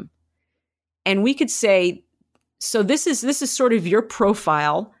income. And we could say, so this is sort of your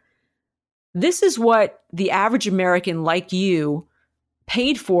profile. This is what the average American like you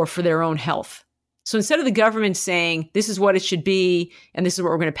paid for their own health. So instead of the government saying, this is what it should be, and this is what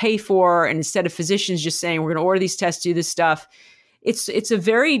we're going to pay for, and instead of physicians just saying, we're going to order these tests, do this stuff, it's a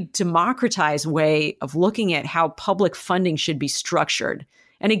very democratized way of looking at how public funding should be structured.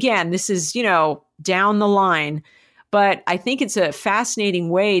 And again, this is, down the line, but I think it's a fascinating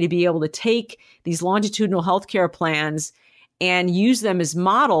way to be able to take these longitudinal healthcare plans and use them as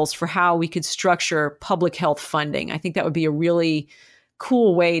models for how we could structure public health funding. I think that would be a really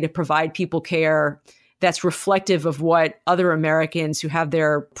cool way to provide people care that's reflective of what other Americans who have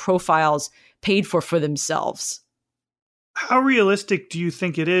their profiles paid for themselves. How realistic do you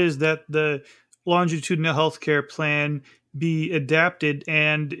think it is that the longitudinal healthcare plan be adapted,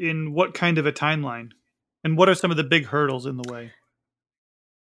 and in what kind of a timeline? And what are some of the big hurdles in the way?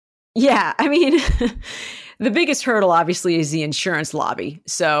 Yeah, I mean, the biggest hurdle obviously is the insurance lobby.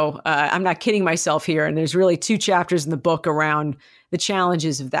 So I'm not kidding myself here. And there's really 2 chapters in the book around the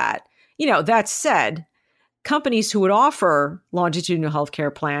challenges of that. That said, companies who would offer longitudinal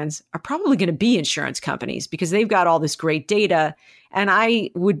healthcare plans are probably going to be insurance companies because they've got all this great data. And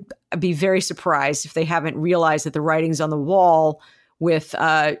I would be very surprised if they haven't realized that the writing's on the wall with,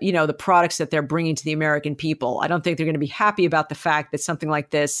 the products that they're bringing to the American people. I don't think they're going to be happy about the fact that something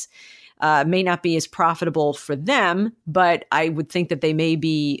like this may not be as profitable for them, but I would think that they may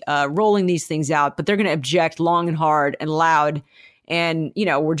be rolling these things out, but they're going to object long and hard and loud. And,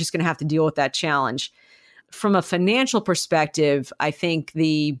 we're just going to have to deal with that challenge. From a financial perspective, I think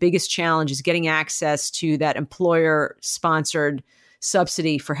the biggest challenge is getting access to that employer-sponsored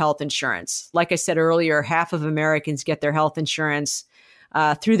subsidy for health insurance. Like I said earlier, half of Americans get their health insurance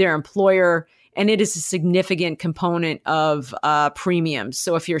through their employer, and it is a significant component of premiums.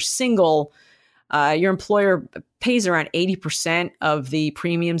 So if you're single, Your employer pays around 80% of the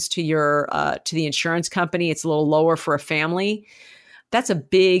premiums to the insurance company. It's a little lower for a family. That's a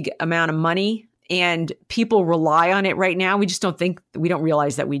big amount of money, and people rely on it right now. We don't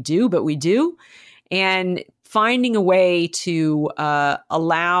realize that we do, but we do. And finding a way to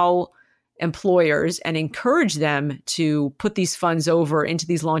allow employers and encourage them to put these funds over into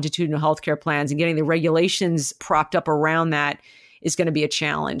these longitudinal healthcare plans and getting the regulations propped up around that is going to be a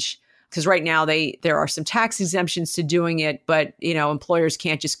challenge. Because right now there are some tax exemptions to doing it, but employers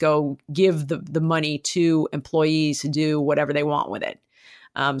can't just go give the money to employees to do whatever they want with it.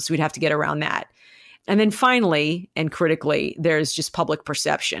 So we'd have to get around that. And then finally, and critically, there's just public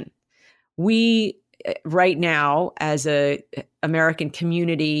perception. We right now, as a American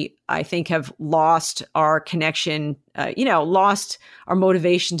community, I think have lost our connection, lost our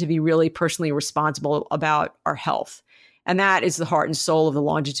motivation to be really personally responsible about our health. And that is the heart and soul of the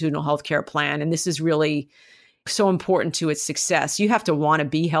longitudinal healthcare plan. And this is really so important to its success. You have to want to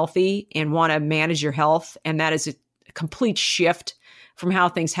be healthy and want to manage your health. And that is a complete shift from how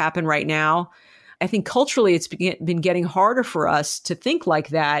things happen right now. I think culturally, it's been getting harder for us to think like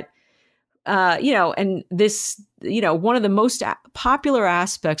that. And this, one of the most popular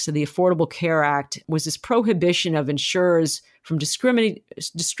aspects of the Affordable Care Act was this prohibition of insurers from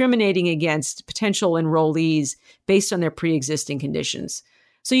discriminating against potential enrollees based on their pre-existing conditions.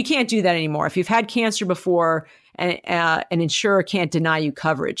 So you can't do that anymore. If you've had cancer before, an insurer can't deny you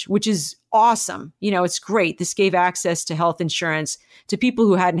coverage, which is awesome. It's great. This gave access to health insurance to people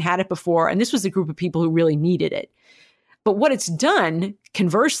who hadn't had it before. And this was the group of people who really needed it. But what it's done,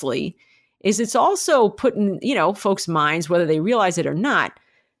 conversely, is it's also put in, folks' minds, whether they realize it or not,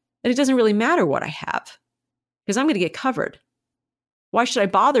 that it doesn't really matter what I have because I'm going to get covered. Why should I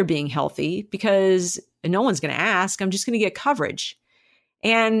bother being healthy? Because no one's going to ask. I'm just going to get coverage.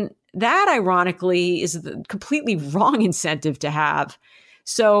 And that, ironically, is the completely wrong incentive to have.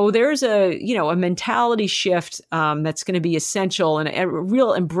 So there's a mentality shift that's going to be essential and a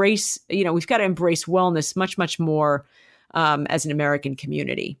real embrace. We've got to embrace wellness much, much more as an American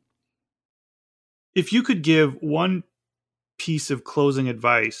community. If you could give one piece of closing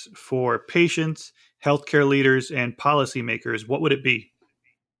advice for patients, healthcare leaders, and policymakers, what would it be?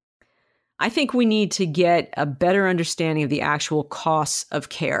 I think we need to get a better understanding of the actual costs of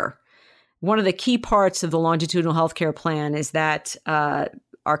care. One of the key parts of the longitudinal healthcare plan is that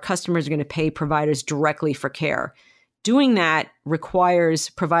our customers are going to pay providers directly for care. Doing that requires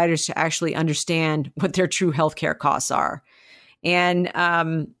providers to actually understand what their true healthcare costs are. And,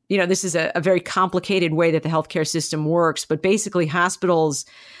 this is a very complicated way that the healthcare system works, but basically hospitals,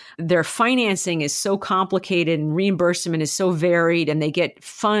 their financing is so complicated and reimbursement is so varied, and they get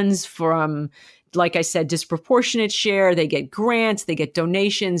funds from, like I said, disproportionate share, they get grants, they get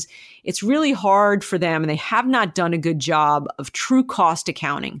donations. It's really hard for them, and they have not done a good job of true cost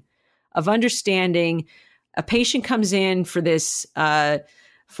accounting, of understanding a patient comes in for this,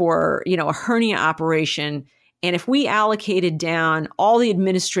 for a hernia operation. And if we allocated down all the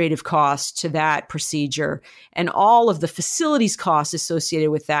administrative costs to that procedure and all of the facilities costs associated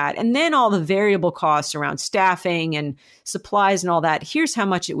with that, and then all the variable costs around staffing and supplies and all that, here's how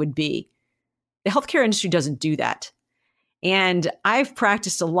much it would be. The healthcare industry doesn't do that. And I've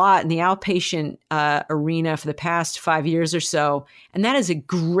practiced a lot in the outpatient arena for the past 5 years or so. And that is a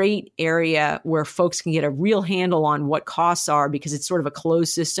great area where folks can get a real handle on what costs are because it's sort of a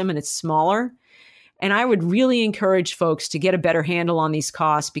closed system and it's smaller. And I would really encourage folks to get a better handle on these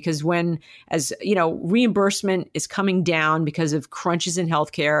costs because reimbursement is coming down because of crunches in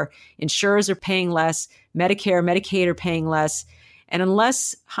healthcare, insurers are paying less, Medicare, Medicaid are paying less. And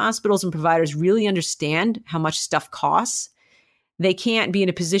unless hospitals and providers really understand how much stuff costs, they can't be in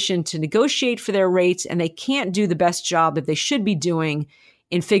a position to negotiate for their rates, and they can't do the best job that they should be doing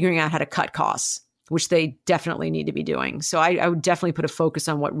in figuring out how to cut costs, which they definitely need to be doing. So I would definitely put a focus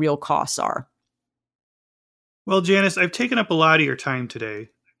on what real costs are. Well, Janice, I've taken up a lot of your time today.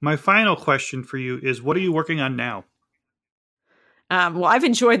 My final question for you is, what are you working on now? Well, I've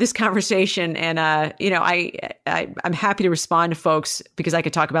enjoyed this conversation, and I'm happy to respond to folks because I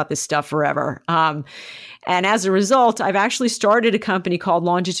could talk about this stuff forever. And as a result, I've actually started a company called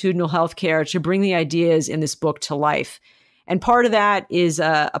Longitudinal Healthcare to bring the ideas in this book to life. And part of that is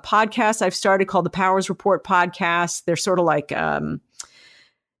a podcast I've started called the Powers Report Podcast. They're sort of like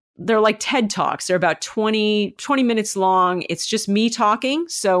they're like TED Talks. They're about 20 minutes long. It's just me talking.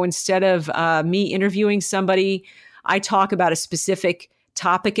 So instead of me interviewing somebody, I talk about a specific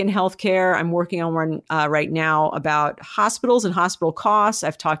topic in healthcare. I'm working on one right now about hospitals and hospital costs.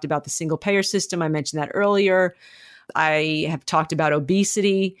 I've talked about the single payer system. I mentioned that earlier. I have talked about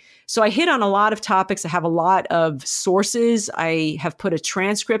obesity. So I hit on a lot of topics. I have a lot of sources. I have put a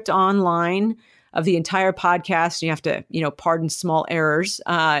transcript online of the entire podcast. You have to, pardon small errors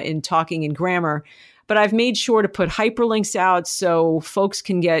in talking in grammar. But I've made sure to put hyperlinks out so folks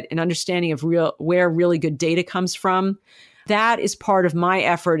can get an understanding of where really good data comes from. That is part of my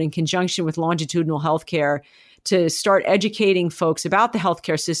effort in conjunction with Longitudinal Healthcare to start educating folks about the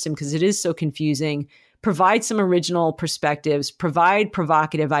healthcare system because it is so confusing, provide some original perspectives, provide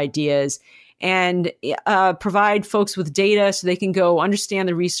provocative ideas, and provide folks with data so they can go understand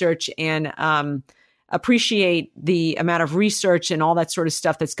the research and appreciate the amount of research and all that sort of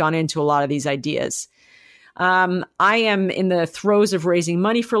stuff that's gone into a lot of these ideas. I am in the throes of raising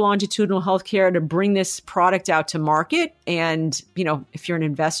money for Longitudinal Healthcare to bring this product out to market. And, if you're an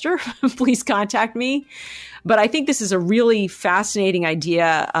investor, please contact me. But I think this is a really fascinating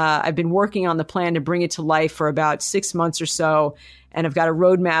idea. I've been working on the plan to bring it to life for about 6 months or so. And I've got a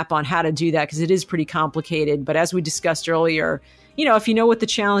roadmap on how to do that because it is pretty complicated. But as we discussed earlier, if you know what the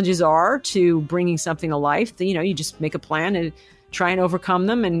challenges are to bringing something to life, then, you just make a plan and try and overcome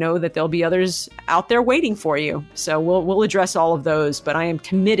them and know that there'll be others out there waiting for you. So we'll address all of those. But I am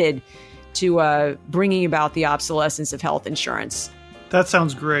committed to bringing about the obsolescence of health insurance. That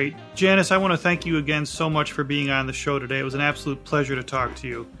sounds great. Janice, I want to thank you again so much for being on the show today. It was an absolute pleasure to talk to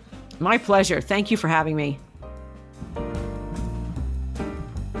you. My pleasure. Thank you for having me.